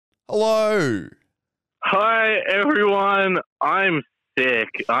Hello. Hi, everyone. I'm sick.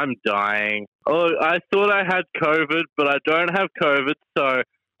 I'm dying. Oh, I thought I had COVID, but I don't have COVID, so I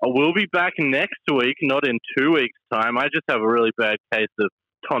will be back next week, not in 2 weeks' time. I just have a really bad case of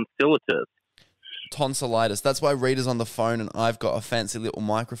tonsillitis. Tonsillitis. That's why Rita's on the phone and I've got a fancy little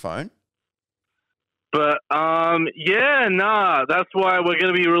microphone. But, that's why we're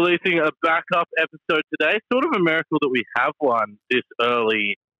going to be releasing a backup episode today. Sort of a miracle that we have one this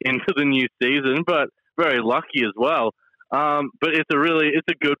early into the new season, but very lucky as well. But it's a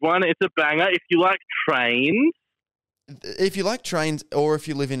good one. It's a banger. If you like trains, or if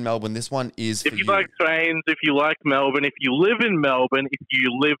you live in Melbourne, this one is for you. If you like trains, if you like Melbourne, if you live in Melbourne, if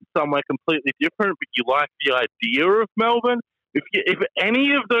you live somewhere completely different, but you like the idea of Melbourne, if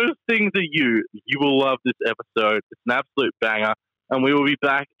any of those things are you will love this episode. It's an absolute banger. And we will be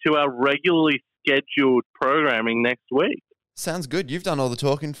back to our regularly scheduled programming next week. Sounds good. You've done all the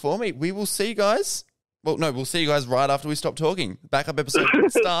talking for me. We will see you guys. Well, no, we'll see you guys right after we stop talking. Backup episode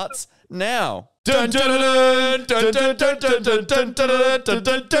starts now. Dun, dun, dun, dun, dun, dun, dun, dun, dun, dun,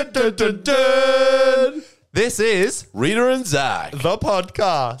 dun, dun, dun, dun. This is Rita and Zach, the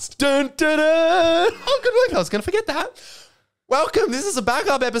podcast. Dun, dun, dun. Oh, good work. I was going to forget that. Welcome. This is a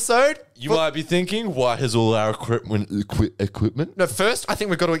backup episode. You might be thinking, why has all our equipment? No, first, I think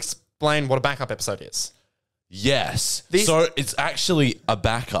we've got to explain what a backup episode is. Yes. So it's actually a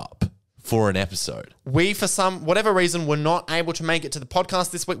backup for an episode. We, for whatever reason, were not able to make it to the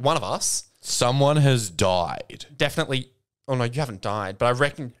podcast this week. One of us. Someone has died. Definitely. Oh, no, you haven't died, but I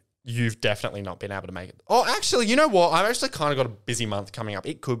reckon you've definitely not been able to make it. Oh, actually, you know what? I've actually kind of got a busy month coming up.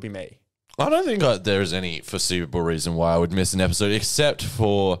 It could be me. I don't think there is any foreseeable reason why I would miss an episode, except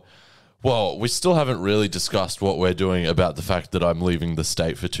for, well, we still haven't really discussed what we're doing about the fact that I'm leaving the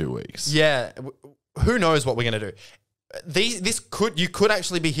state for 2 weeks. Yeah. Who knows what we're going to do? You could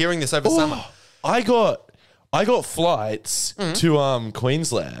actually be hearing this over summer. I got flights to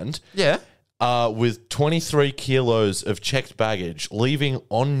Queensland. Yeah. With 23 kilos of checked baggage, leaving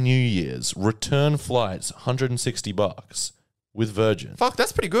on New Year's. Return flights, $160 with Virgin. Fuck,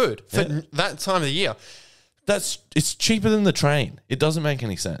 that's pretty good for that time of the year. It's cheaper than the train. It doesn't make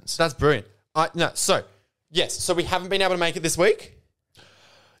any sense. That's brilliant. So we haven't been able to make it this week.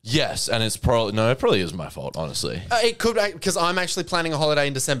 Yes, and it probably is my fault, honestly. It could, because I'm actually planning a holiday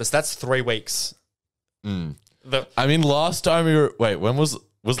in December, so that's 3 weeks. Last time when was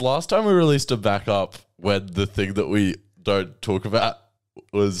last time we released a backup when the thing that we don't talk about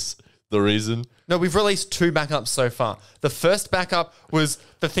was the reason? No, we've released 2 backups so far. The first backup was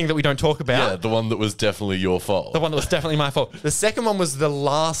the thing that we don't talk about. Yeah, the one that was definitely your fault. The one that was definitely my fault. The second one was the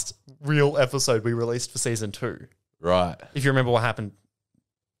last real episode we released for season 2. Right. If you remember what happened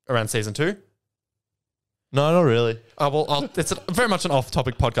around season 2. No, not really. It's very much an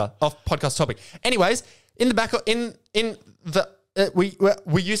off-topic podcast topic. Anyways, in the backup, we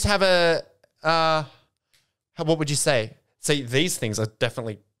used to have what would you say? See, these things are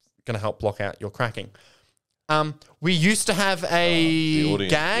definitely going to help block out your cracking. We used to have a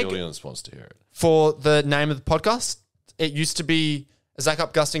gag. The audience wants to hear it. For the name of the podcast. It used to be Zach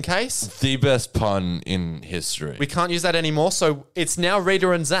Up Gust in Case. The best pun in history. We can't use that anymore, so it's now Rita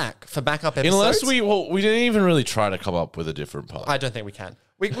and Zach for backup episodes. Unless we didn't even really try to come up with a different pun. I don't think we can.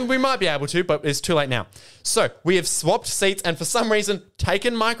 We might be able to, but it's too late now. So we have swapped seats and for some reason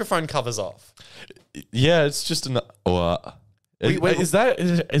taken microphone covers off. Yeah, it's just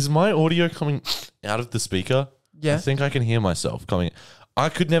is my audio coming out of the speaker? Yeah. I think I can hear myself coming. I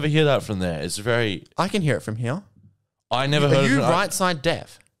could never hear that from there. It's very... I can hear it from here. I never heard of it. Are you right side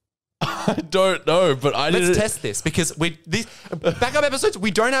deaf? I don't know, but Let's test this because these backup episodes, we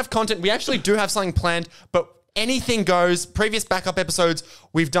don't have content. We actually do have something planned, but anything goes. Previous backup episodes,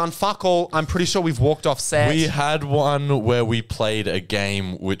 we've done fuck all. I'm pretty sure we've walked off set. We had one where we played a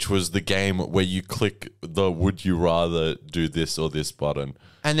game, which was the game where you click the would you rather do this or this button.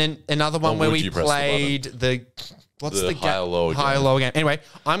 And then another one where we played the higher lower game. Anyway,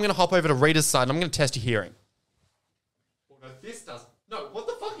 I'm going to hop over to Rita's side and I'm going to test your hearing. No, this doesn't. No, what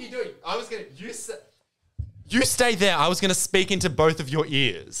the fuck are you doing? I was going to... You stay there. I was going to speak into both of your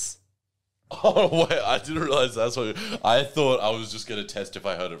ears. Oh, wait. I didn't realize that's what... I thought I was just going to test if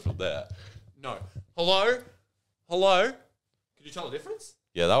I heard it from there. No. Hello? Can you tell the difference?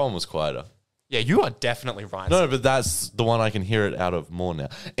 Yeah, that one was quieter. Yeah, you are definitely right. No, but that's the one I can hear it out of more now.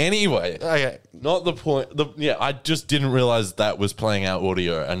 Anyway, okay. Not the point. I just didn't realize that was playing out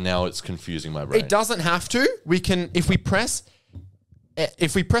audio, and now it's confusing my brain. It doesn't have to. We can, if we press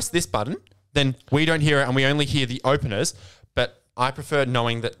this button, then we don't hear it, and we only hear the openers. But I prefer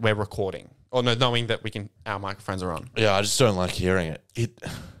knowing that we're recording, or no, knowing that our microphones are on. Yeah, I just don't like hearing it.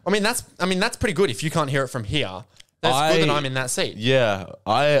 I mean, that's pretty good if you can't hear it from here. That's good that I'm in that seat. Yeah,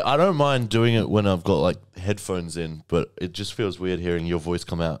 I don't mind doing it when I've got like headphones in, but it just feels weird hearing your voice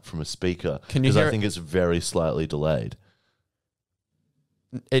come out from a speaker. Can you hear Because I think it's very slightly delayed.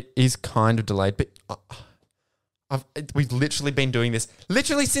 It is kind of delayed, but we've literally been doing this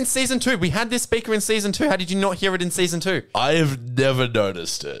literally since season 2. We had this speaker in season 2. How did you not hear it in season 2? I have never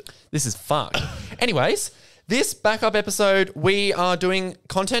noticed it. This is fucked. Anyways, this backup episode, we are doing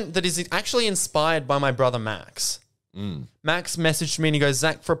content that is actually inspired by my brother Max. Max messaged me and he goes,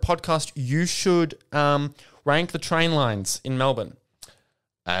 Zach, for a podcast, you should rank the train lines in Melbourne.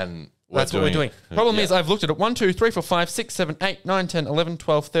 And that's what we're doing. Problem is, I've looked at it. 1, 2, 3, 4, 5, 6, 7, 8, 9, 10, 11,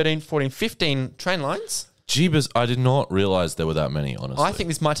 12, 13, 14, 15 train lines. Jeebus, I did not realize there were that many, honestly. I think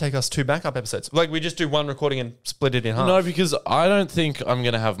this might take us 2 backup episodes. Like, we just do one recording and split it in half. No, because I don't think I'm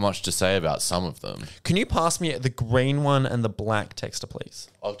going to have much to say about some of them. Can you pass me the green one and the black texter, please?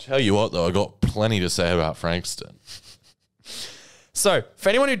 I'll tell you what, though, I got plenty to say about Frankston. So, for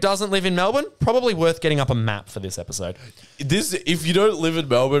anyone who doesn't live in Melbourne, probably worth getting up a map for this episode. If you don't live in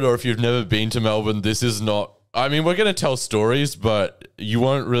Melbourne or if you've never been to Melbourne, this is not... I mean, we're going to tell stories, but you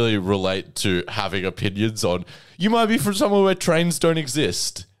won't really relate to having opinions on... You might be from somewhere where trains don't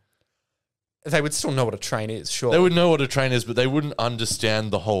exist. They would still know what a train is, sure. They would know what a train is, but they wouldn't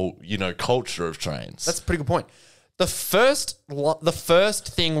understand the whole, culture of trains. That's a pretty good point. The first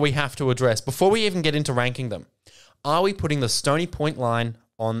thing we have to address, before we even get into ranking them, are we putting the Stony Point line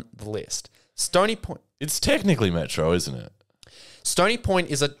on the list? Stony Point... It's technically Metro, isn't it? Stony Point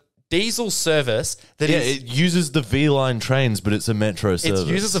is a diesel service that is... it uses the V-Line trains, but it's a Metro service. It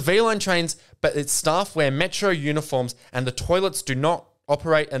uses the V-Line trains, but its staff wear Metro uniforms and the toilets do not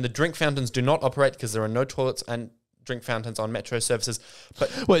operate and the drink fountains do not operate because there are no toilets and drink fountains on Metro services.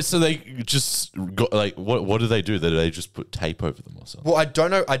 But wait, so they just got, what do they do? Do they just put tape over them or something? Well, I don't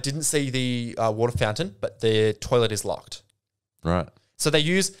know. I didn't see the water fountain, but the toilet is locked. Right. So they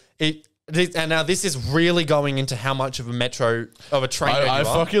use it. And now this is really going into how much of a train I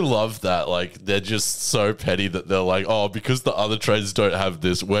fucking love that. Like, they're just so petty that they're like, oh, because the other trains don't have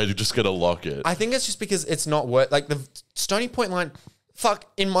this, we're just going to lock it. I think it's just because it's not worth... Like, the Stony Point line... Fuck,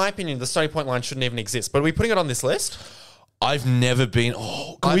 in my opinion, the Stony Point line shouldn't even exist. But are we putting it on this list? I've never been...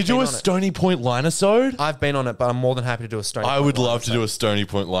 Oh, can we do a Stony Point line-episode? I've been on it, but I'm more than happy to do a Stony Point I would love to do a Stony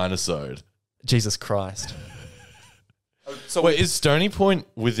Point line-episode. Jesus Christ. So wait, is Stony Point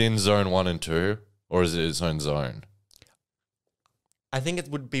within Zone 1 and 2? Or is it its own zone? I think it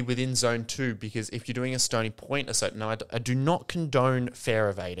would be within Zone 2 because if you're doing a Stony Point episode... No, I do not condone fare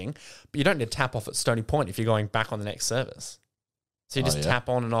evading, but you don't need to tap off at Stony Point if you're going back on the next service. So you just tap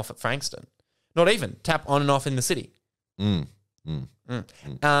on and off at Frankston. Not even. Tap on and off in the city. Are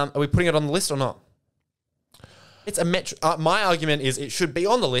we putting it on the list or not? It's a Metro... my argument is it should be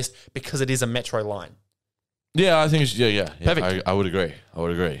on the list because it is a Metro line. Yeah, I think it's... Yeah. Perfect. I would agree.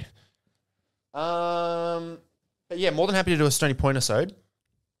 But yeah, more than happy to do a Stony Point episode.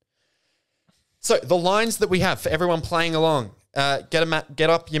 So the lines that we have for everyone playing along... Get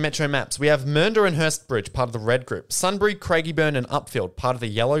up your Metro maps. We have Mernda and Hurstbridge, part of the red group. Sunbury, Craigieburn and Upfield, part of the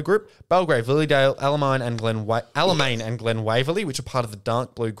yellow group. Belgrave, Lilydale, Alamein and Glen Waverley, which are part of the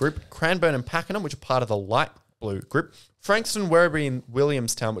dark blue group. Cranbourne and Pakenham, which are part of the light blue group. Frankston, Werribee and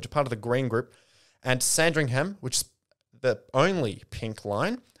Williamstown, which are part of the green group. And Sandringham, which is the only pink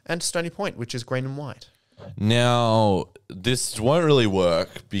line. And Stony Point, which is green and white. Now, this won't really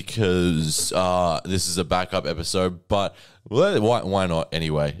work because this is a backup episode, but why not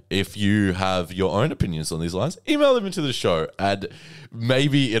anyway? If you have your own opinions on these lines, email them into the show, and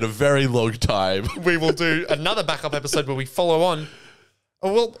maybe in a very long time, we will do another backup episode where we follow on.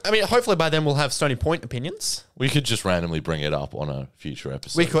 Well, I mean, hopefully by then we'll have Stony Point opinions. We could just randomly bring it up on a future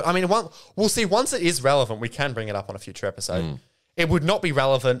episode. We could. I mean, we'll see. Once it is relevant, we can bring it up on a future episode. It would not be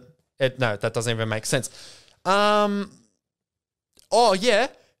relevant... No, that doesn't even make sense. Oh, yeah.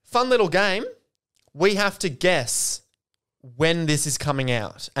 Fun little game. We have to guess when this is coming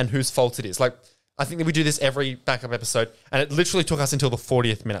out and whose fault it is. Like, I think that we do this every backup episode, and it literally took us until the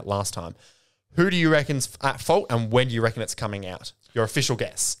 40th minute last time. Who do you reckon's at fault, and when do you reckon it's coming out? Your official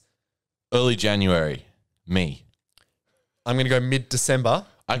guess. Early January. Me. I'm going to go mid-December.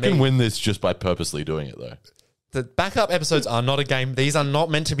 I can win this just by purposely doing it, though. The backup episodes are not a game. These are not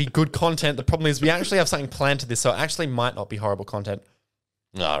meant to be good content. The problem is we actually have something planned to this, so it actually might not be horrible content.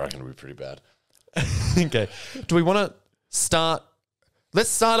 No, I reckon it'll be pretty bad. Okay. Do we want to start... Let's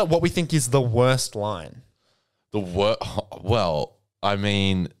start at what we think is the worst line. Well, I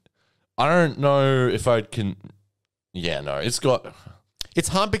mean, I don't know if I can... Yeah, no, it's got... It's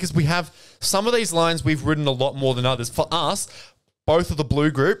hard because we have... Some of these lines we've written a lot more than others. For us... both of the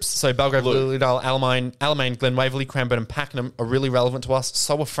blue groups, so Belgrave, Lilydale, Alamein, Glen Waverley, Cranbourne and Pakenham are really relevant to us.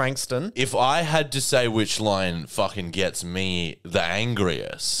 So are Frankston. If I had to say which line fucking gets me the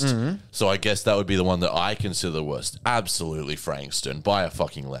angriest, so I guess that would be the one that I consider the worst. Absolutely Frankston, by a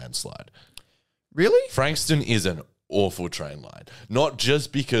fucking landslide. Really? Frankston is an awful train line. Not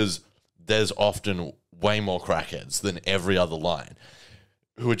just because there's often way more crackheads than every other line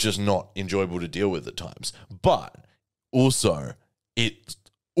who are just not enjoyable to deal with at times, but also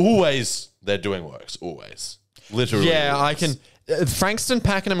they're doing works, always. Literally. Yeah, always. I can. Frankston,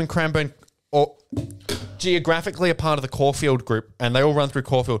 Pakenham, and Cranbourne are geographically a part of the Caulfield group, and they all run through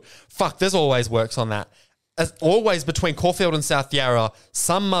Caulfield. Fuck, there's always works on that. As always, between Caulfield and South Yarra,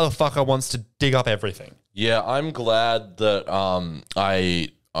 some motherfucker wants to dig up everything. Yeah, I'm glad that I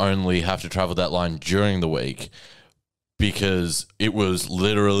only have to travel that line during the week because it was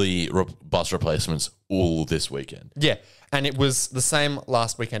literally bus replacements all this weekend. Yeah. And it was the same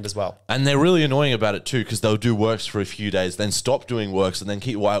last weekend as well. And they're really annoying about it too because they'll do works for a few days, then stop doing works and then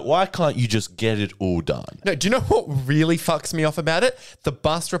keep... Why can't you just get it all done? No, do you know what really fucks me off about it? The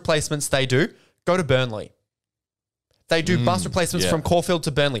bus replacements they do, go to Burnley. They do bus replacements from Caulfield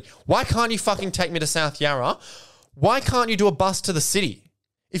to Burnley. Why can't you fucking take me to South Yarra? Why can't you do a bus to the city?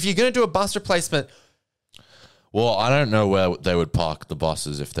 If you're going to do a bus replacement... Well, I don't know where they would park the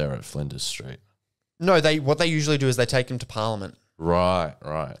buses if they're at Flinders Street. No, what they usually do is they take them to Parliament. Right.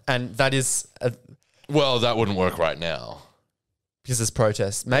 And that is... well, that wouldn't work right now. Because there's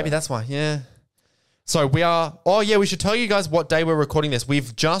protests. Maybe that's why, yeah. So we are... Oh, yeah, we should tell you guys what day we're recording this.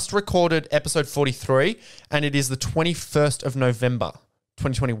 We've just recorded episode 43, and it is the 21st of November,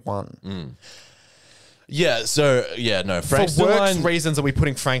 2021. Yeah, so, Frankston For works reasons, are we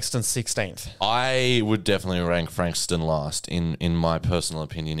putting Frankston 16th? I would definitely rank Frankston last, in my personal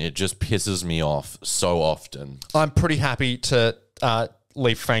opinion. It just pisses me off so often. I'm pretty happy to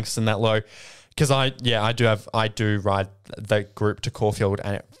leave Frankston that low because I do ride the group to Caulfield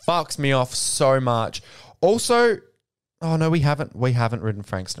and it fucks me off so much. Also, oh no, we haven't ridden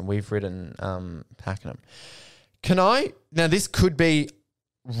Frankston. We've ridden Pakenham. Now this could be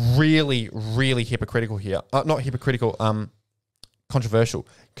really, really hypocritical here. Not hypocritical, controversial.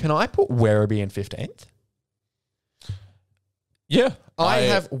 Can I put Werribee in 15th? Yeah. I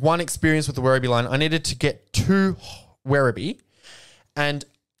have one experience with the Werribee line. I needed to get to Werribee and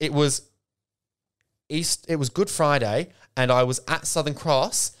it was Good Friday and I was at Southern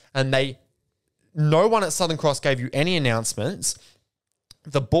Cross and no one at Southern Cross gave you any announcements.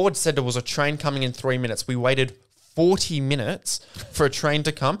 The board said there was a train coming in 3 minutes. We waited 40 minutes for a train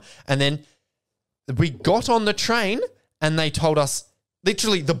to come. And then we got on the train and they told us,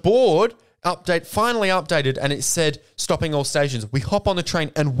 literally the board finally updated and it said stopping all stations. We hop on the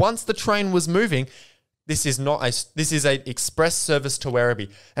train and once the train was moving, this is a express service to Werribee.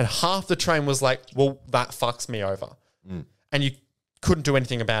 And half the train was like, well, that fucks me over. And you couldn't do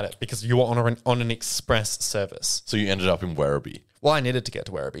anything about it because you were on an express service. So you ended up in Werribee. Well, I needed to get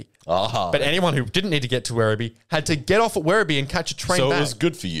to Werribee. But anyone who didn't need to get to Werribee had to get off at Werribee and catch a train back. So it was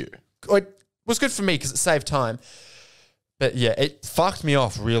good for you. It was good for me because it saved time. But yeah, it fucked me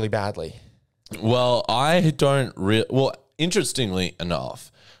off really badly. Well, interestingly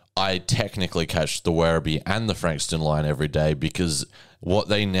enough, I technically catch the Werribee and the Frankston line every day because what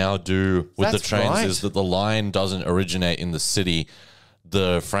they now do with the trains is that the line doesn't originate in the city.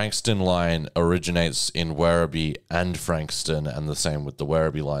 The Frankston line originates in Werribee and Frankston, and the same with the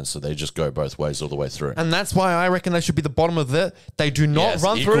Werribee line, so they just go both ways all the way through. And that's why I reckon they should be the bottom of they do not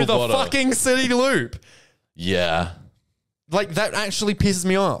run through the fucking city loop. Yeah. Like, that actually pisses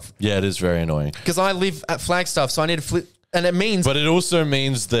me off. Yeah, it is very annoying. Because I live at Flagstaff, so I need to flip, and it means... But it also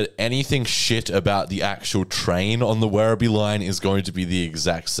means that anything shit about the actual train on the Werribee line is going to be the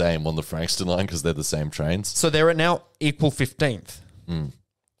exact same on the Frankston line because they're the same trains. So they're now equal 15th.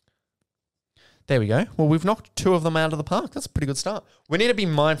 There we go. Well, we've knocked two of them out of the park. That's a pretty good start. We need to be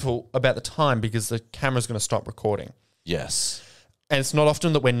mindful about the time because the camera's going to stop recording. Yes. And it's not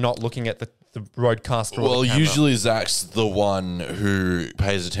often that we're not looking at the broadcast. Well, usually Zach's the one who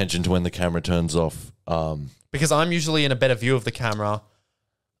pays attention to when the camera turns off. Because I'm usually in a better view of the camera.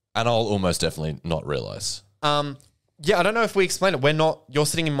 And I'll almost definitely not realise. Yeah, I don't know if we explained it. You're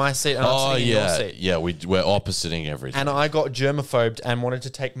sitting in my seat and I'm sitting in your seat. Yeah, we're oppositing everything. And I got germaphobed and wanted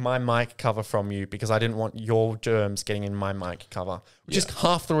to take my mic cover from you because I didn't want your germs getting in my mic cover. Which is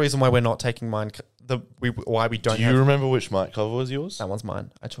half the reason why we're not taking mine. Why we don't. Do you remember which mic cover was yours? That one's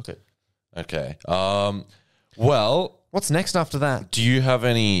mine. I took it. Okay. Well, what's next after that? Do you have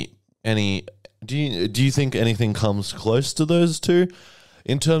any? Do you think anything comes close to those two?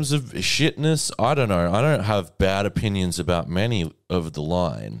 In terms of shitness, I don't know. I don't have bad opinions about many of the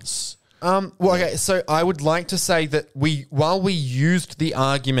lines. Well, okay, so I would like to say that while we used the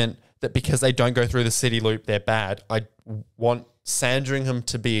argument that because they don't go through the city loop, they're bad, I want Sandringham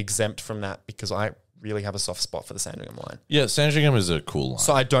to be exempt from that because I really have a soft spot for the Sandringham line. Yeah, Sandringham is a cool line.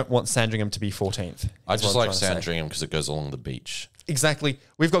 So I don't want Sandringham to be 14th. I just like Sandringham because it goes along the beach. Exactly.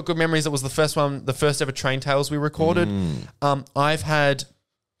 We've got good memories. It was the first ever Train Tales we recorded. I've had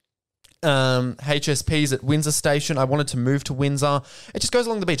HSPs at Windsor Station. I wanted to move to Windsor. It just goes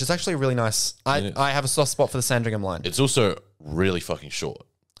along the beach. It's actually really nice. I have a soft spot for the Sandringham line. It's also really fucking short.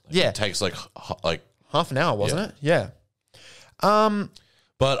 It takes like half an hour, wasn't it? Yeah.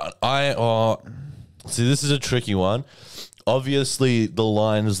 But see, this is a tricky one. Obviously, the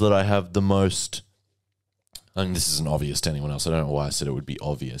lines that I have the most. I mean, this isn't obvious to anyone else. I don't know why I said it would be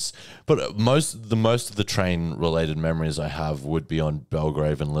obvious. But most of the train-related memories I have would be on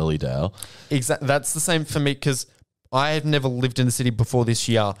Belgrave and Lilydale. Exactly. That's the same for me because I had never lived in the city before this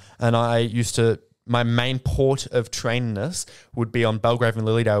year, and my main port of trainness would be on Belgrave and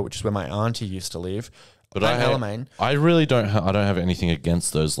Lilydale, which is where my auntie used to live. But I really don't have anything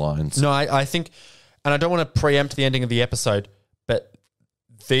against those lines. No, I think, and I don't want to preempt the ending of the episode, but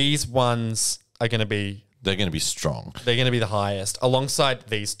these ones are going to be... They're going to be strong. They're going to be the highest, alongside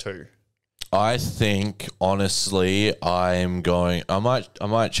these two. I think, honestly, I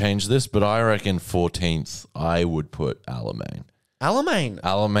might change this, but I reckon 14th, I would put Alamein.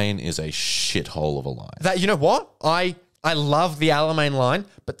 Alamein is a shithole of a line. You know what? I love the Alamein line,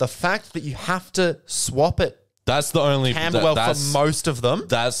 but the fact that you have to swap it That's the only Camberwell for most of them.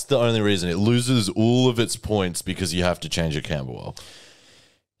 That's the only reason. It loses all of its points because you have to change a Camberwell.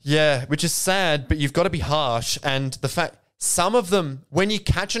 Yeah, which is sad, but you've got to be harsh. And the fact, some of them, when you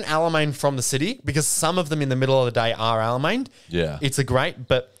catch an Alamein from the city, because some of them in the middle of the day are Alamein, it's a great,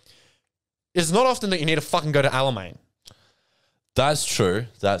 but it's not often that you need to fucking go to Alamein. That's true.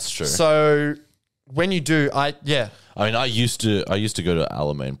 So when you do, I mean, I used to go to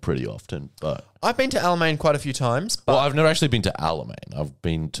Alamein pretty often, but I've been to Alamein quite a few times. But I've never actually been to Alamein. I've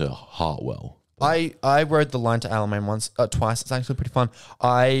been to Hartwell. I rode the line to Alamein twice. It's actually pretty fun.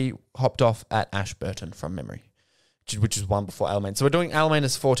 I hopped off at Ashburton from memory, which is one before Alamein. So we're doing Alamein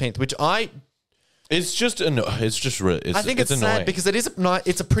as 14th, which it's just really. I think it's sad because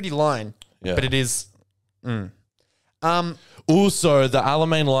it's a pretty line, but it is. Also, the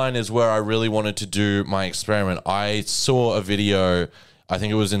Alamein line is where I really wanted to do my experiment. I saw a video, I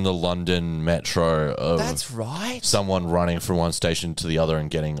think it was in the London Metro, of that's right, someone running from one station to the other and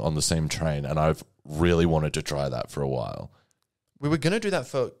getting on the same train, and I've really wanted to try that for a while. We were going to do that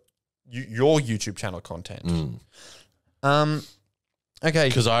for your YouTube channel content. Okay.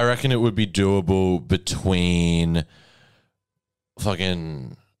 Because I reckon it would be doable between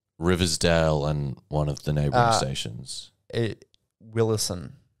fucking Riversdale and one of the neighbouring stations.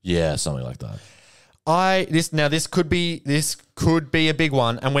 Willison. Yeah, something like that. This could be a big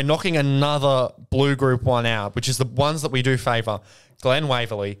one, and we're knocking another blue group one out, which is the ones that we do favour. Glen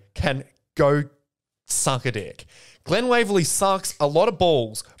Waverley can go suck a dick. Glen Waverley sucks a lot of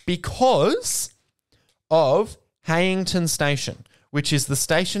balls because of Hayington Station, which is the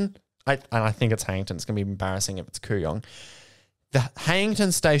station, and I think it's Hayington. It's going to be embarrassing if it's Kooyong. The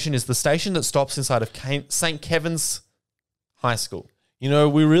Hayington Station is the station that stops inside of St. Kevin's High School. You know,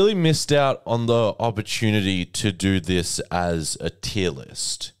 we really missed out on the opportunity to do this as a tier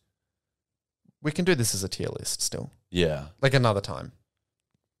list. We can do this as a tier list still. Yeah. Like another time.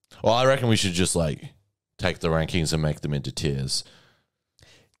 Well, I reckon we should just take the rankings and make them into tiers.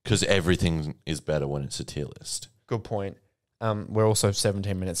 Because everything is better when it's a tier list. Good point. We're also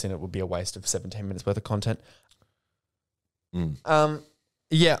 17 minutes in. It would be a waste of 17 minutes worth of content.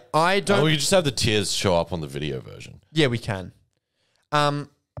 Yeah, I don't... we could just have the tiers show up on the video version. Yeah, we can.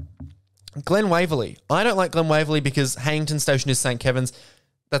 Glen Waverley. I don't like Glen Waverley because Hayington Station is St. Kevin's.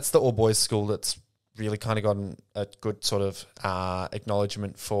 That's the all-boys school that's really kind of gotten a good sort of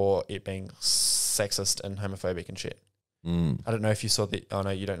acknowledgement for it being sexist and homophobic and shit. I don't know if you saw the... Oh, no,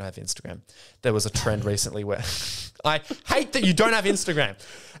 you don't have Instagram. There was a trend recently where... I hate that you don't have Instagram.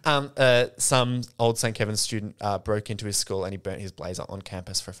 Some old St. Kevin's student broke into his school and he burnt his blazer on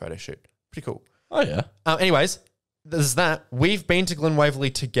campus for a photo shoot. Pretty cool. Oh, yeah. Anyways, there's that. We've been to Glen Waverley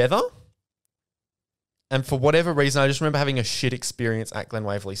together. And for whatever reason, I just remember having a shit experience at Glen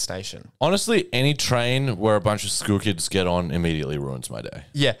Waverley Station. Honestly, any train where a bunch of school kids get on immediately ruins my day.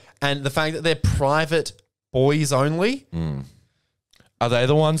 Yeah. And the fact that they're private... boys only. Are they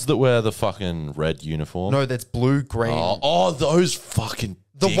the ones that wear the fucking red uniform? No, that's blue, green. Those fucking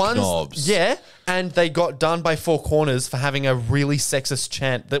dick knobs. Yeah, and they got done by Four Corners for having a really sexist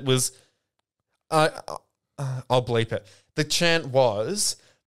chant that was... I'll bleep it. The chant was...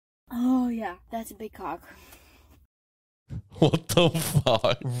 Oh, yeah, that's a big cock. What the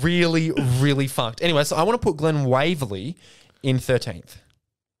fuck? Really, really fucked. Anyway, so I want to put Glen Waverley in 13th.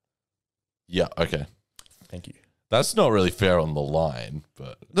 Yeah, okay. Thank you. That's not really fair on the line,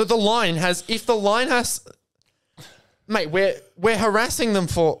 but... The line has... If the line has... Mate, we're harassing them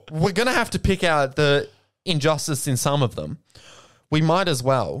for... We're going to have to pick out the injustice in some of them. We might as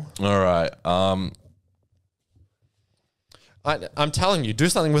well. All right. I'm telling you, do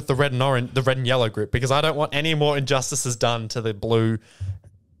something with the red and orange, the red and yellow group, because I don't want any more injustices done to the blue.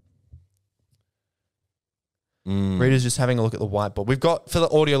 Rita's just having a look at the whiteboard. We've got, for the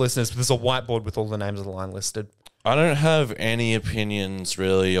audio listeners, there's a whiteboard with all the names of the line listed. I don't have any opinions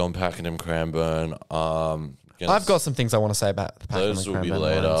really on Pakenham Cranbourne. I've got some things I want to say about the Pakenham those will Cranbourne be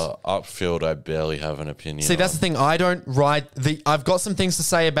later. lines. Upfield, I barely have an opinion. See, that's the thing. I don't write the. I've got some things to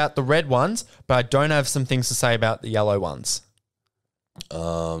say about the red ones, but I don't have some things to say about the yellow ones.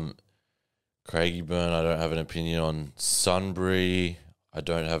 Craigieburn, I don't have an opinion on. Sunbury, I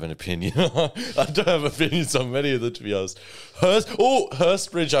don't have an opinion on. I don't have opinions on many of them, to be honest.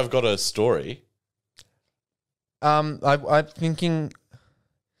 Hurstbridge, I've got a story. I'm thinking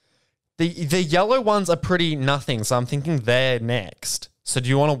the yellow ones are pretty nothing, so I'm thinking they're next. So do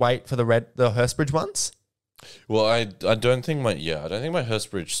you want to wait for the Hurstbridge ones? Well, I don't think my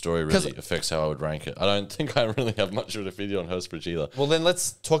Hurstbridge story really affects how I would rank it. I don't think I really have much of an opinion on Hurstbridge either. Well, then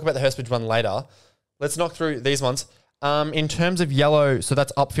let's talk about the Hurstbridge one later. Let's knock through these ones. In terms of yellow, so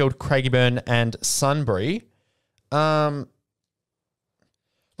that's Upfield, Craigieburn, and Sunbury. Look,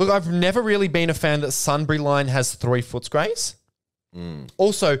 I've never really been a fan that Sunbury line has 3 Footscrays.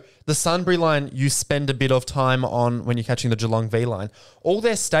 Also, the Sunbury line you spend a bit of time on when you're catching the Geelong V line. All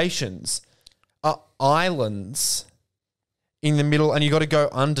their stations are islands in the middle, and you got to go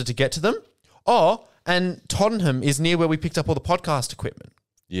under to get to them. And Tottenham is near where we picked up all the podcast equipment.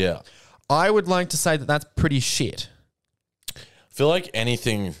 Yeah. I would like to say that that's pretty shit. I feel like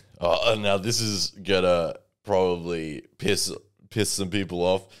anything... now this is going to probably piss some people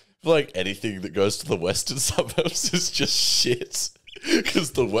off. I feel like anything that goes to the western suburbs is just shit.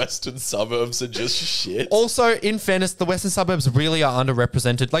 Because the western suburbs are just shit. Also, in fairness, the western suburbs really are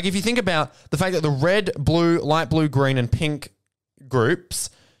underrepresented. Like, if you think about the fact that the red, blue, light blue, green, and pink groups...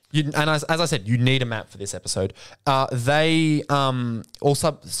 as I said, you need a map for this episode. They all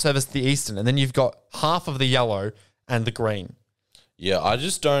service the eastern, and then you've got half of the yellow and the green. Yeah, I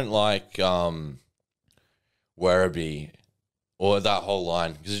just don't like Werribee or that whole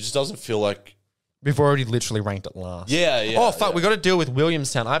line because it just doesn't feel like... We've already literally ranked it last. Yeah. Oh, fuck, we got to deal with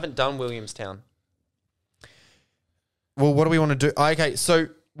Williamstown. I haven't done Williamstown. Well, what do we want to do? Okay, so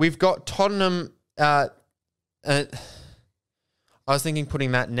we've got Tottenham... I was thinking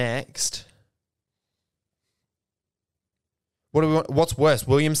putting that next. What do we want? What's worse,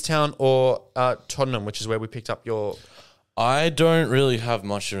 Williamstown or Tottenham, which is where we picked up your... I don't really have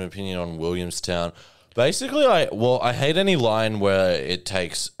much of an opinion on Williamstown. Basically, I hate any line where it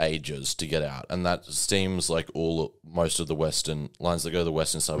takes ages to get out, and that seems like most of the western lines that go to the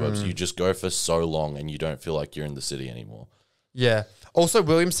western suburbs. You just go for so long, and you don't feel like you're in the city anymore. Yeah. Also,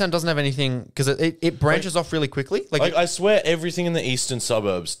 Williamstown doesn't have anything because it branches off really quickly. Like I swear, everything in the eastern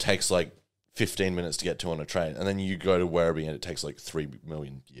suburbs takes like 15 minutes to get to on a train, and then you go to Werribee and it takes like 3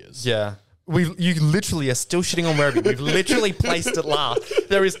 million years. Yeah. You literally are still shitting on Werribee. We've literally placed it last.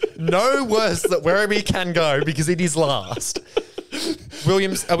 There is no worse that Werribee can go because it is last.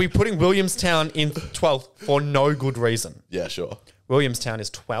 Are we putting Williamstown in 12th for no good reason? Yeah, sure. Williamstown is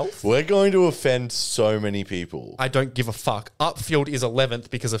 12th. We're going to offend so many people. I don't give a fuck. Upfield is 11th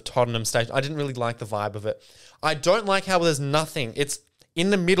because of Tottenham Station. I didn't really like the vibe of it. I don't like how there's nothing. It's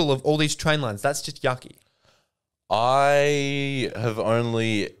in the middle of all these train lines. That's just yucky. I have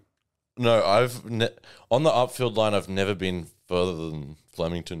only... No, on the Upfield line, I've never been further than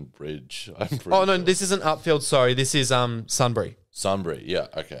Flemington Bridge. No, this isn't Upfield, sorry. This is Sunbury. Sunbury, yeah,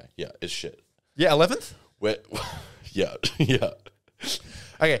 okay. Yeah, it's shit. Yeah, 11th? Yeah.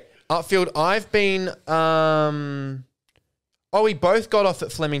 Okay, Upfield, I've been... we both got off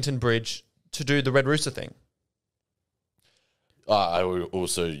at Flemington Bridge to do the Red Rooster thing. I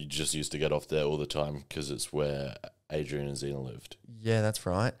also just used to get off there all the time because it's where Adrienne and Zena lived. Yeah, that's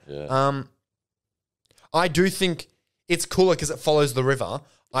right. Yeah. I do think it's cooler because it follows the river.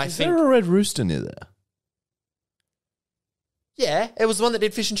 Is there a Red Rooster near there? Yeah, it was the one that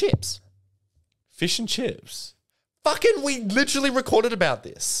did fish and chips. Fish and chips? Fucking, we literally recorded about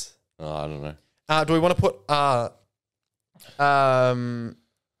this. Oh, I don't know. Do we want to put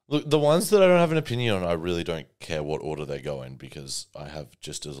Look, the ones that I don't have an opinion on, I really don't care what order they go in because I have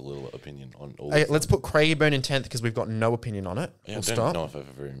just as little opinion on all. Okay, let's put Craigieburn in 10th because we've got no opinion on it. Yeah, I don't know if I've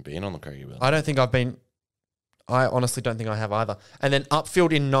ever even been on the Craigieburn. I don't think I've been. I honestly don't think I have either. And then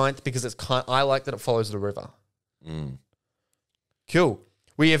Upfield in 9th because it's I like that it follows the river. Cool.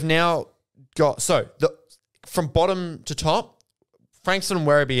 We have now got from bottom to top, Frankston and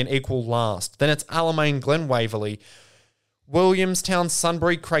Werribee in equal last. Then it's Alamein, Glen Waverley, Williamstown,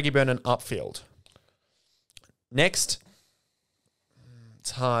 Sunbury, Craigieburn, and Upfield. Next,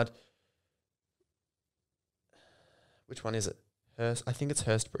 it's hard. Which one is it? I think it's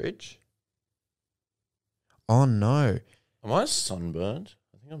Hurstbridge. Oh no. Am I sunburned?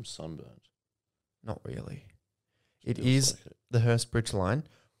 I think I'm sunburned. Not really. It is like the Hurstbridge line.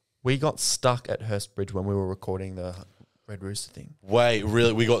 We got stuck at Hurstbridge when we were recording the Red Rooster thing. Wait,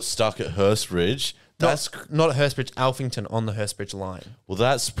 really? We got stuck at Hurstbridge? Not at Hurstbridge, Alphington on the Hurstbridge line. Well,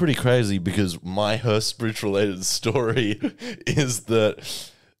 that's pretty crazy because my Hurstbridge-related story is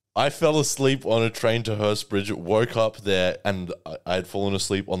that I fell asleep on a train to Hurstbridge, woke up there, and I had fallen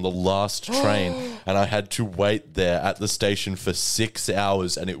asleep on the last train, and I had to wait there at the station for 6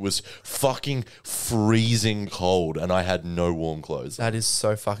 hours, and it was fucking freezing cold, and I had no warm clothes. That is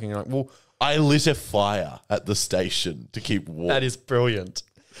so fucking... Well, I lit a fire at the station to keep warm. That is brilliant.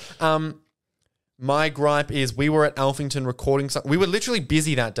 My gripe is we were at Alphington recording something. We were literally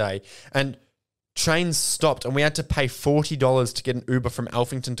busy that day, and trains stopped, and we had to pay $40 to get an Uber from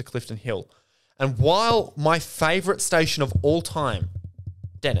Alphington to Clifton Hill. And while my favourite station of all time,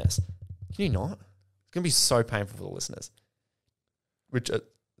 Dennis, can you not? It's going to be so painful for the listeners, which are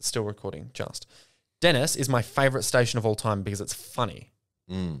still recording just. Dennis is my favourite station of all time because it's funny.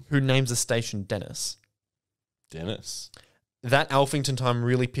 Who names a station Dennis? Dennis. That Alphington time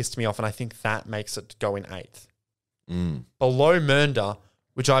really pissed me off, and I think that makes it go in 8th. Below Mernda,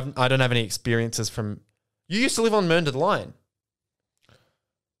 which I don't have any experiences from. You used to live on Mernda Line.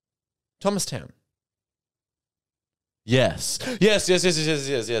 Thomastown. Yes. Yes. I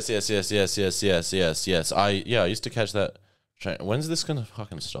used to catch that train. When's this gonna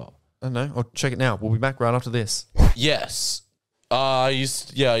fucking stop? I don't know. I'll check it now. We'll be back right after this. Yes. I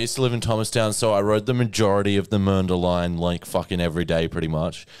used to live in Thomastown, so I rode the majority of the Mernda line like fucking every day pretty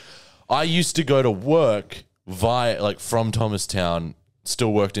much. I used to go to work from Thomastown,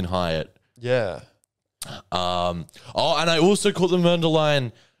 still worked in Hyatt. Yeah. And I also caught the Mernda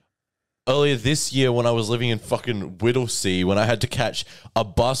line earlier this year when I was living in fucking Whittlesea, when I had to catch a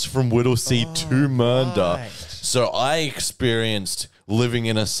bus from Whittlesea to Mernda. Right. So I experienced living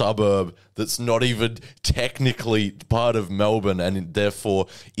in a suburb that's not even technically part of Melbourne and therefore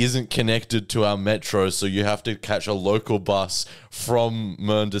isn't connected to our metro. So you have to catch a local bus from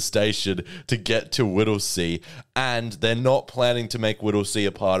Mernda Station to get to Whittlesea. And they're not planning to make Whittlesea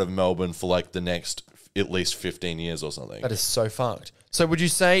a part of Melbourne for like the next at least 15 years or something. That is so fucked. So would you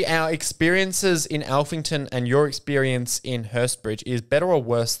say our experiences in Alphington and your experience in Hurstbridge is better or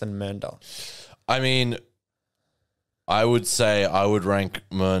worse than Mernda? I mean, I would say I would rank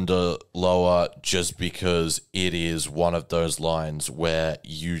Mernda lower just because it is one of those lines where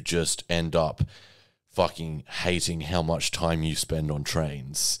you just end up fucking hating how much time you spend on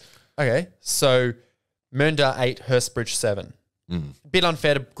trains. Okay, so Mernda 8, Hurstbridge 7. Bit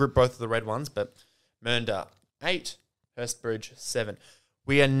unfair to group both of the red ones, but Mernda 8, Hurstbridge 7.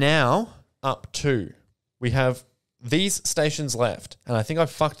 We are now up to, we have these stations left, and I think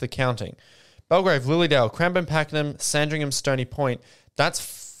I've fucked the counting. Belgrave, Lilydale, Cranbourne, Pakenham, Sandringham, Stony Point.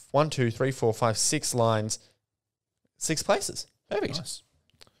 That's 1, 2, 3, 4, 5, 6 lines. 6 places. Perfect. Nice.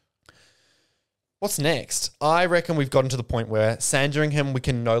 What's next? I reckon we've gotten to the point where Sandringham, we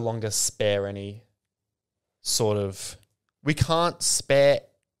can no longer spare any sort of... We can't spare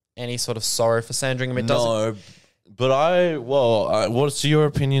any sort of sorrow for Sandringham. It doesn't... No, but what's your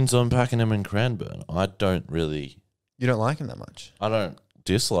opinions on Pakenham and Cranbourne? I don't really... You don't like them that much? I don't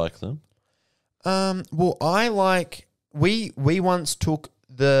dislike them. Well, I like... We once took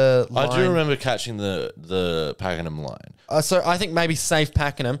the line... I do remember catching the Pakenham line. So I think maybe save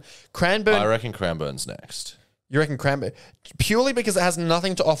Pakenham. Cranbourne... I reckon Cranbourne's next. You reckon Cranbourne? Purely because it has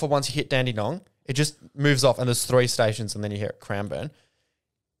nothing to offer once you hit Dandenong. It just moves off and there's 3 stations and then you hit Cranbourne.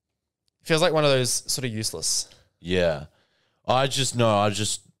 Feels like one of those sort of useless. Yeah. I just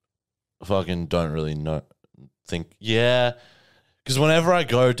fucking don't really think... Yeah. Because whenever I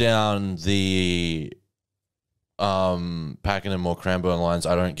go down the Pakenham or Cranbourne lines,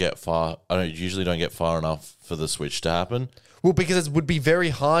 I usually don't get far enough for the switch to happen. Well, because it would be very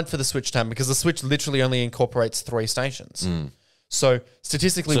hard for the switch to happen because the switch literally only incorporates 3 stations. So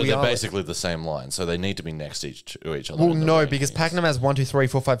statistically, so they're basically the same line. So they need to be next to each other. Well, no, because Pakenham has 1, 2, 3,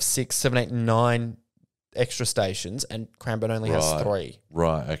 4, 5, 6, 7, 8, 9 extra stations, and Cranbourne only has 3.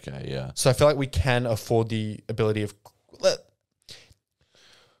 Right. Okay. Yeah. So I feel like we can afford the ability of.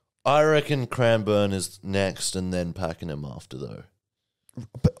 I reckon Cranbourne is next, and then Pakenham after, though.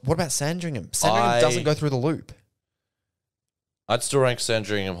 But what about Sandringham? Sandringham doesn't go through the loop. I'd still rank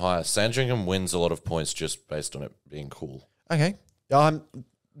Sandringham higher. Sandringham wins a lot of points just based on it being cool. Okay.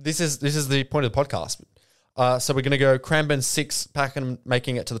 This is the point of the podcast. So we're going to go Cranbourne 6, Pakenham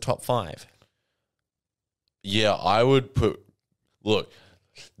making it to the top 5. Yeah, I would put... Look,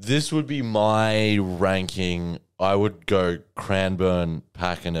 this would be my ranking. I would go Cranbourne,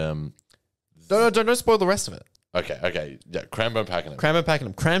 Pakenham. No, don't spoil the rest of it. Okay. Yeah, Cranbourne, Pakenham.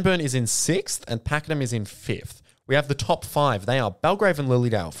 Pakenham. Cranbourne is in 6th and Pakenham is in 5th. We have the top 5. They are Belgrave and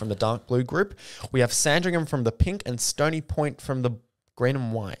Lilydale from the dark blue group. We have Sandringham from the pink and Stony Point from the green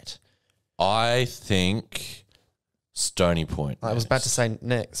and white. I think Stony Point. I was about to say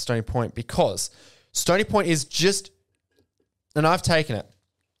next, Stony Point, because Stony Point is just, and I've taken it.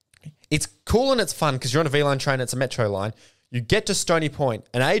 It's cool and it's fun because you're on a V-line train, it's a Metro line. You get to Stony Point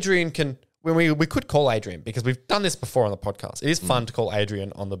and Adrienne can, when we could call Adrienne because we've done this before on the podcast. It is fun to call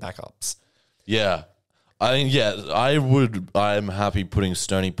Adrienne on the backups. Yeah. I'm happy putting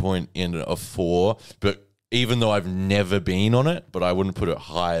Stony Point in a 4, but even though I've never been on it, but I wouldn't put it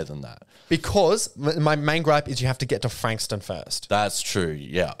higher than that. Because my main gripe is you have to get to Frankston first. That's true,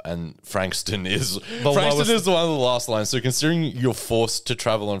 yeah. And Frankston is one of the last lines. So considering you're forced to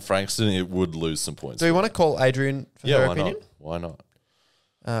travel on Frankston, it would lose some points. Do we want to call Adrienne for her opinion? Why not?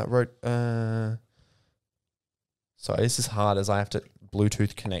 Sorry, this is hard as I have to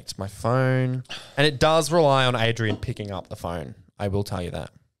Bluetooth connect my phone. And it does rely on Adrienne picking up the phone. I will tell you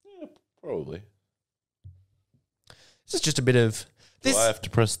that. Yeah, probably. This is just a bit of... Do I have to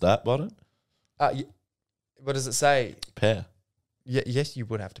press that button? What does it say? Pair. Yes, you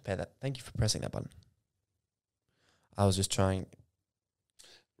would have to pair that. Thank you for pressing that button. I was just trying...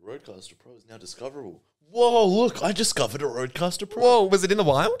 Roadcaster Pro is now discoverable. Whoa, look, I discovered a Roadcaster Pro. Whoa, was it in the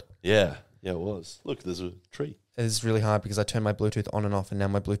wild? Yeah, it was. Look, there's a tree. It is really hard because I turned my Bluetooth on and off and now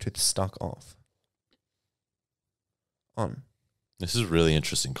my Bluetooth is stuck off. On. This is really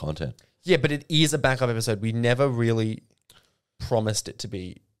interesting content. Yeah, but it is a backup episode. We never really promised it to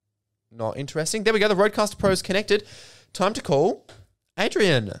be not interesting. There we go. The Roadcaster Pro is connected. Time to call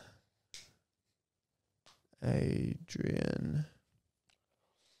Adrienne. Adrienne.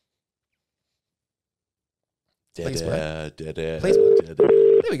 Please work. Please work.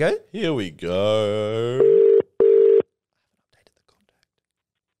 There we go. Here we go.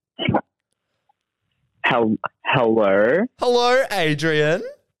 Hello? Hello, Adrienne.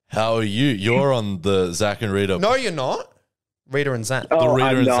 How are you? You're on the Zach and Rita. No, you're not. Rita and Zach. The Rita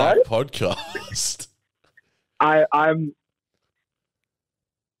I'm and not? Zach podcast. I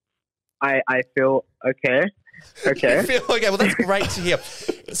feel okay. Okay. You feel okay. Well, that's great to hear.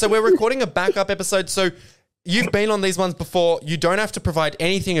 So we're recording a backup episode. So you've been on these ones before. You don't have to provide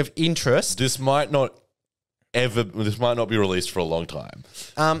anything of interest. This might not be released for a long time.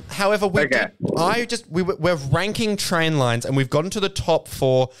 However, we're ranking train lines and we've gotten to the top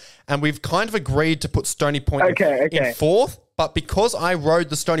 4 and we've kind of agreed to put Stony Point in 4th. But because I rode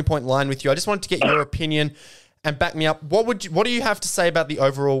the Stony Point line with you, I just wanted to get your opinion and back me up. What do you have to say about the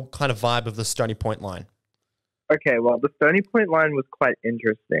overall kind of vibe of the Stony Point line? Okay, well, the Stony Point line was quite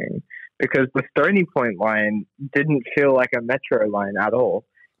interesting because the Stony Point line didn't feel like a metro line at all.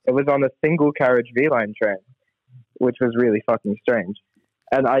 It was on a single carriage V-line train, which was really fucking strange.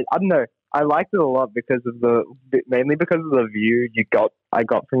 And I don't know, I liked it a lot mainly because of the view I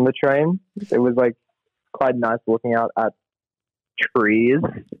got from the train. It was like quite nice looking out at trees.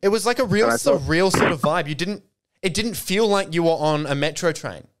 It was like a real surreal sort of vibe. It didn't feel like you were on a metro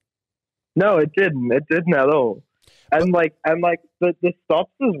train. No, it didn't. It didn't at all. And the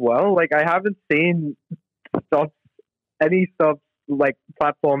stops as well. Like I haven't seen any stops like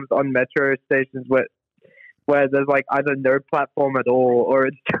platforms on metro stations where there's like either no platform at all or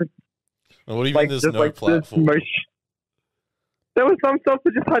it's just. What do you mean there's no platform? There were some stops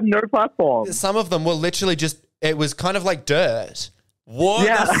that just had no platform. Some of them were literally it was kind of like dirt. What?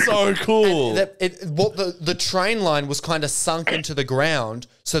 Yeah. That's so cool. The train line was kind of sunk into the ground,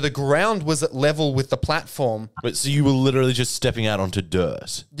 so the ground was at level with the platform. But so you were literally just stepping out onto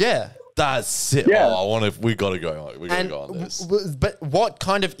dirt. Yeah. That's it. Yeah. Oh, we got to go on. We got to go on this. But what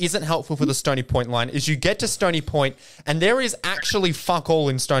kind of isn't helpful for the Stony Point line is you get to Stony Point and there is actually fuck all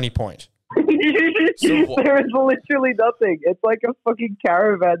in Stony Point. There is literally nothing. It's like a fucking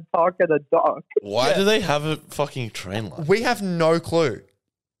caravan park at a dock. Why do they have a fucking train line? We have no clue.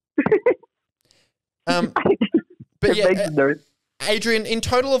 But yeah, Adrienne, in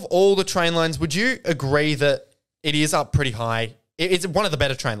total of all the train lines, would you agree that it is up pretty high? It's one of the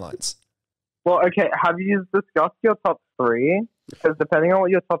better train lines. Well, okay. Have you discussed your top three? Because depending on what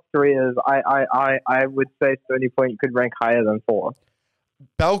your top three is, I would say Stony Point could rank higher than 4.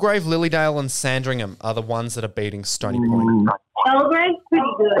 Belgrave, Lilydale, and Sandringham are the ones that are beating Stony Point. Belgrave's pretty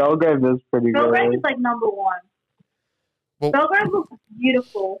good. Belgrave is pretty Belgrave good. is like number 1. Well, Belgrave looks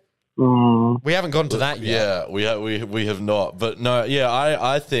beautiful. We haven't gotten to that yet. Yeah, we have not. But no, yeah,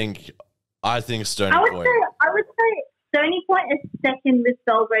 I think Stony I Point. would say Stony Point is second with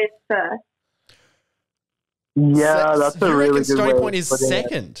Belgrave first. Yeah, that's a you really reckon good Stony way Point of is putting it.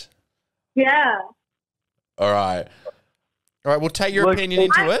 second? Yeah. All right. All right, we'll take your opinion I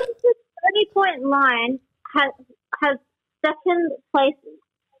into it. think the Stony Point line has second place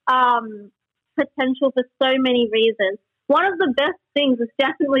potential for so many reasons. One of the best things is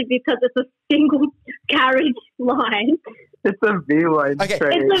definitely because it's a single carriage line. It's a V-line Okay.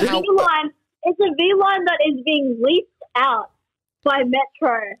 train. It's a V line. It's a V line that is being leased out by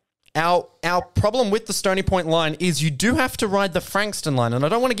Metro. Our problem with the Stony Point line is you do have to ride the Frankston line, and I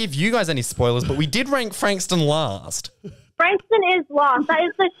don't want to give you guys any spoilers, but we did rank Frankston last. Frankston is last. That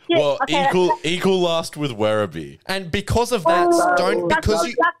is the shit. Well, Okay, equal last with Werribee. And because of that,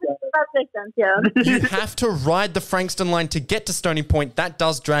 that makes sense, yeah. you have to ride the Frankston line to get to Stony Point. That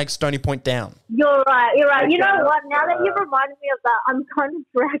does drag Stony Point down. You're right. You know what? Now that you've reminded me of that, I'm kind of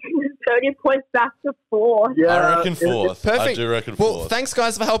dragging the 30 points back to 4. Yeah, I reckon 4th. Perfect. I do reckon 4th. Well, thanks,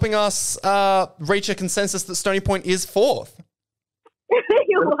 guys, for helping us reach a consensus that Stony Point is 4th.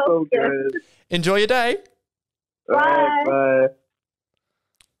 You're That's so welcome. good. Enjoy your day. Bye. Bye.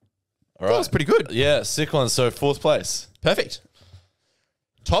 All That was pretty good. Yeah, sick one. So 4th place. Perfect.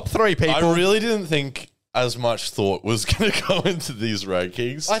 Top 3, people. I really didn't think as much thought was going to go into these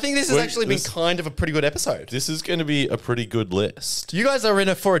rankings. I think this has actually been kind of a pretty good episode. This is going to be a pretty good list. You guys are in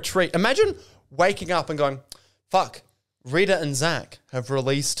it for a treat. Imagine waking up and going, fuck, Rita and Zach have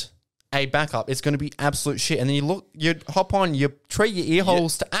released a backup. It's going to be absolute shit. And then you hop on, you treat your ear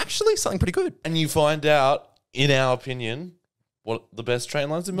holes to actually something pretty good. And you find out, in our opinion, what the best train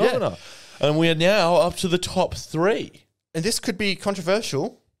lines in Melbourne are. And we are now up to the top 3. And this could be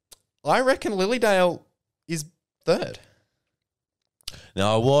controversial. I reckon Lilydale is 3rd.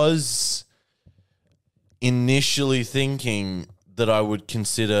 Now, I was initially thinking that I would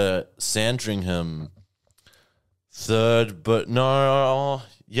consider Sandringham 3rd, but no.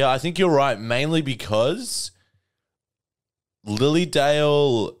 Yeah, I think you're right, mainly because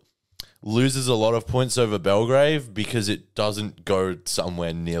Lilydale loses a lot of points over Belgrave because it doesn't go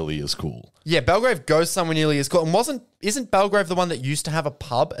somewhere nearly as cool. Yeah, Belgrave goes somewhere nearly as cool. And isn't Belgrave the one that used to have a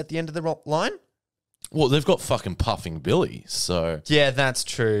pub at the end of the line? Well, they've got fucking Puffing Billy, so... Yeah, that's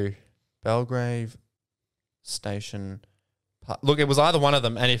true. Belgrave Station pub. Look, it was either one of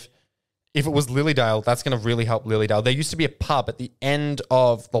them, and if it was Lilydale, that's going to really help Lilydale. There used to be a pub at the end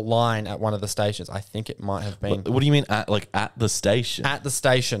of the line at one of the stations. I think it might have been... What do you mean at the station? At the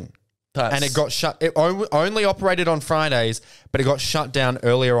station. That's- And it got shut. It only operated on Fridays, but it got shut down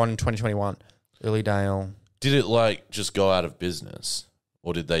earlier on in 2021. Lilydale. Did it, just go out of business?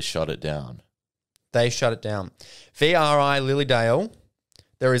 Or did they shut it down? They shut it down. VRI Lilydale,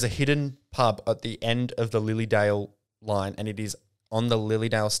 there is a hidden pub at the end of the Lilydale line, and it is on the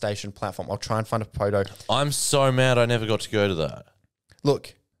Lilydale station platform. I'll try and find a photo. I'm so mad I never got to go to that.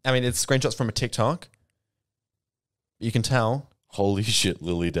 Look, I mean, it's screenshots from a TikTok. You can tell. Holy shit,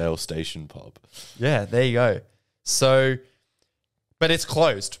 Lilydale Station Pub. Yeah, there you go. So, but it's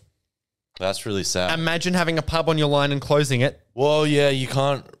closed. That's really sad. Imagine having a pub on your line and closing it. Well, yeah, you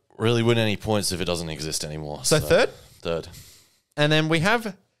can't really win any points if it doesn't exist anymore. So 3rd? 3rd. And then we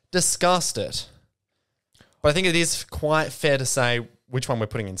have discussed it. But I think it is quite fair to say which one we're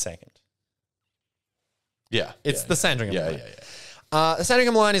putting in 2nd. Yeah. It's the Sandringham line. Yeah. The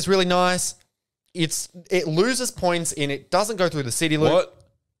Sandringham line is really nice. It loses points in it doesn't go through the city loop. What?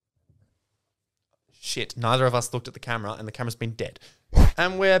 Shit, neither of us looked at the camera and the camera's been dead.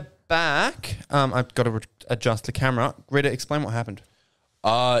 And we're back. I've got to adjust the camera. Rita, explain what happened.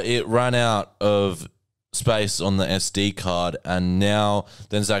 It ran out of space on the SD card, and now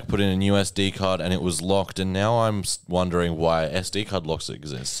then Zach put in a new SD card and it was locked, and now I'm wondering why SD card locks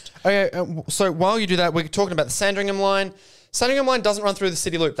exist. Okay, so while you do that, we're talking about the Sandringham line. Sandringham line doesn't run through the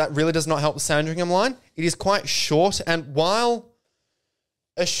city loop. That really does not help the Sandringham line. It is quite short, and while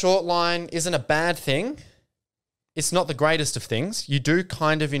a short line isn't a bad thing, it's not the greatest of things. You do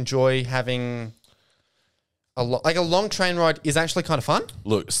kind of enjoy having a long train ride is actually kind of fun.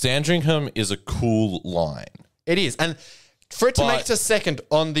 Look, Sandringham is a cool line. It is, and for it to make it to second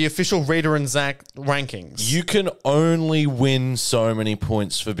on the official Rita and Zach rankings, You can only win so many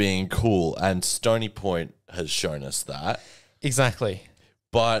points for being cool, and Stony Point has shown us that. Exactly.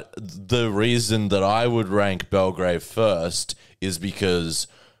 But the reason that I would rank Belgrave first is because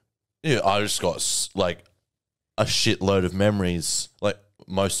I just got like a shitload of memories, like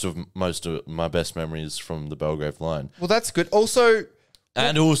most of my best memories from the Belgrave line. Well, that's good. Also,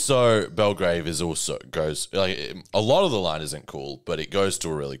 Belgrave is also goes like a lot of the line isn't cool, but it goes to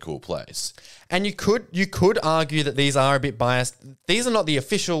a really cool place. and you could argue that these are a bit biased. These are not the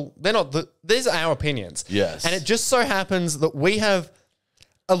official. These are our opinions. Yes. And it just so happens that we have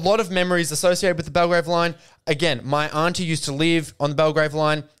a lot of memories associated with the Belgrave line. Again, my auntie used to live on the Belgrave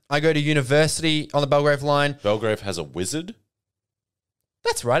line. I go to university on the Belgrave line. Belgrave has a wizard?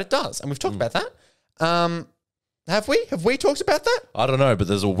 That's right, it does. And we've talked about that. Have we? Have we talked about that? I don't know, but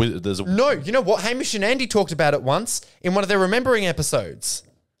there's a No, you know what? Hamish and Andy talked about it once in one of their remembering episodes.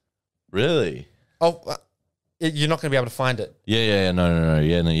 Really? Oh, you're not going to be able to find it.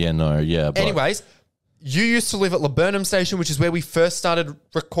 No. But Anyways, you used to live at Laburnum Station, which is where we first started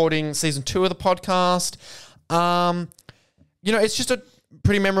recording season 2 of the podcast. It's just a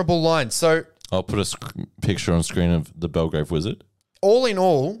pretty memorable line. So I'll put a picture on screen of the Belgrave wizard. all in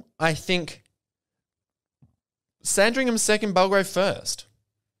all, I think Sandringham second, Belgrave first.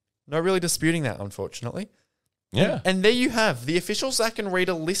 No really disputing that, unfortunately. Yeah. And there you have the official Zach and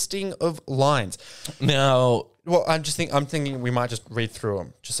Rita listing of lines. Now, Well, I'm thinking we might just read through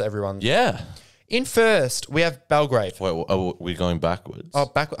them, just so everyone. yeah. In first, we have Belgrave. Wait, are we going backwards? Oh,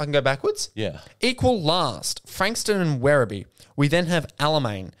 I can go backwards? Yeah. Equal last, Frankston and Werribee. We then have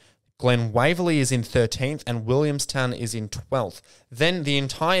Alamein. Glen Waverley is in 13th and Williamstown is in 12th. Then the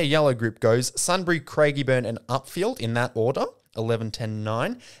entire yellow group goes Sunbury, Craigieburn and Upfield in that order, 11, 10,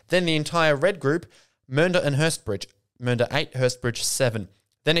 9. Then the entire red group, Mernda and Hurstbridge. Mernda 8, Hurstbridge 7.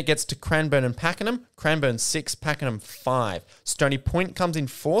 Then it gets to Cranbourne and Pakenham. Cranbourne 6, Pakenham 5. Stony Point comes in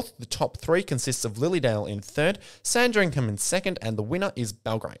 4th. The top 3 consists of Lilydale in 3rd, Sandringham in 2nd, and the winner is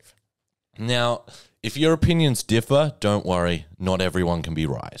Belgrave. Now, if your opinions differ, don't worry. Not everyone can be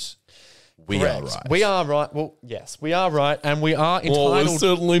right. We Correct. are right. We are right. Well, yes, we are right, and we are entitled. Well, we're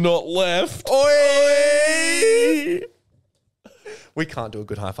certainly not left. Oi! We can't do a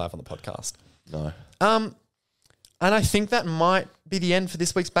good high five on the podcast. No. And I think that might be the end for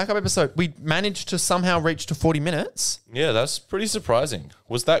this week's backup episode. We managed to somehow reach to 40 minutes. Yeah, that's pretty surprising.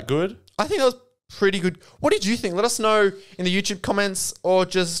 Was that good? I think that was pretty good. What did you think? Let us know in the YouTube comments, or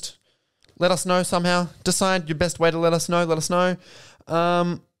just let us know somehow. Decide your best way to let us know. Let us know.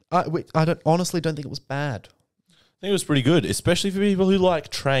 I honestly don't think it was bad. I think it was pretty good, especially for people who like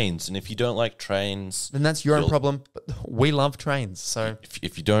trains. And if you don't like trains... Then that's your own problem. But we love trains, so...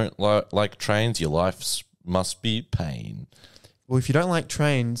 If you don't like trains, your life must be pain. Well, if you don't like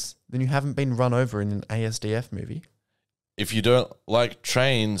trains, then you haven't been run over in an ASDF movie. If you don't like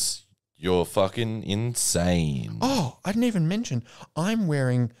trains, you're fucking insane. Oh, I didn't even mention, I'm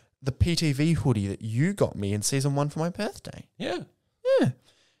wearing the PTV hoodie that you got me in season 1 for my birthday. Yeah. Yeah.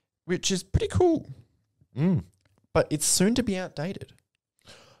 Which is pretty cool. Mm. But it's soon to be outdated.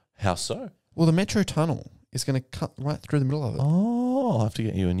 How so? Well, the Metro Tunnel is going to cut right through the middle of it. Oh, I'll have to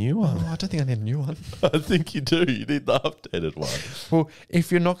get you a new one. Oh, I don't think I need a new one. I think you do. You need the updated one. Well,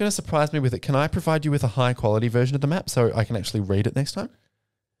 if you're not going to surprise me with it, can I provide you with a high quality version of the map so I can actually read it next time?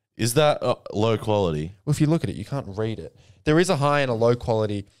 Is that low quality? Well, if you look at it, you can't read it. There is a high and a low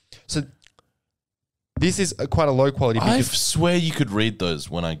quality. So this is quite a low quality. I swear you could read those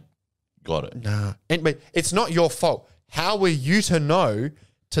when I got it. Nah. But it's not your fault. How were you to know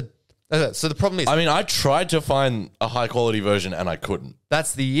to... So the problem is... I mean, I tried to find a high quality version and I couldn't.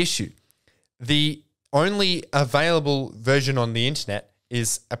 That's the issue. The only available version on the internet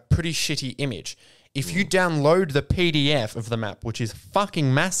is a pretty shitty image. If you download the PDF of the map, which is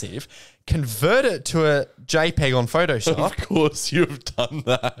fucking massive, convert it to a JPEG on Photoshop... Of course you've done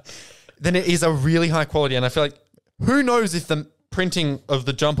that. Then it is a really high quality. And I feel like, who knows if the printing of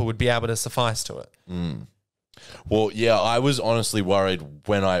the jumper would be able to suffice to it. Mm. Well, yeah, I was honestly worried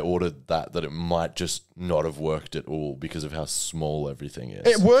when I ordered that it might just not have worked at all because of how small everything is.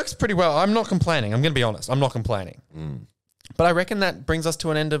 It works pretty well. I'm not complaining. I'm going to be honest. I'm not complaining. Mm. But I reckon that brings us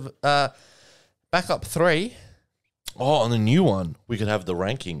to an end of backup 3. Oh, on the new one, we could have the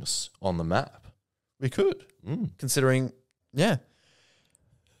rankings on the map. We could, considering Yeah.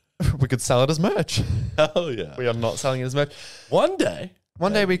 We could sell it as merch. Oh, yeah. We are not selling it as merch. One day.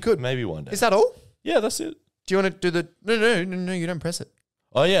 One day we could. Maybe one day. Is that all? Yeah, that's it. Do you want to do the... No, you don't press it.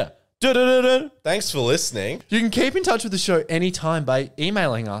 Oh, yeah. Thanks for listening. You can keep in touch with the show anytime by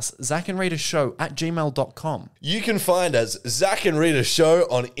emailing us, zackandritashow@gmail.com. You can find us, Zack and Rita Show,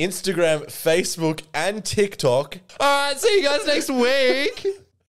 on Instagram, Facebook, and TikTok. All right, see you guys next week.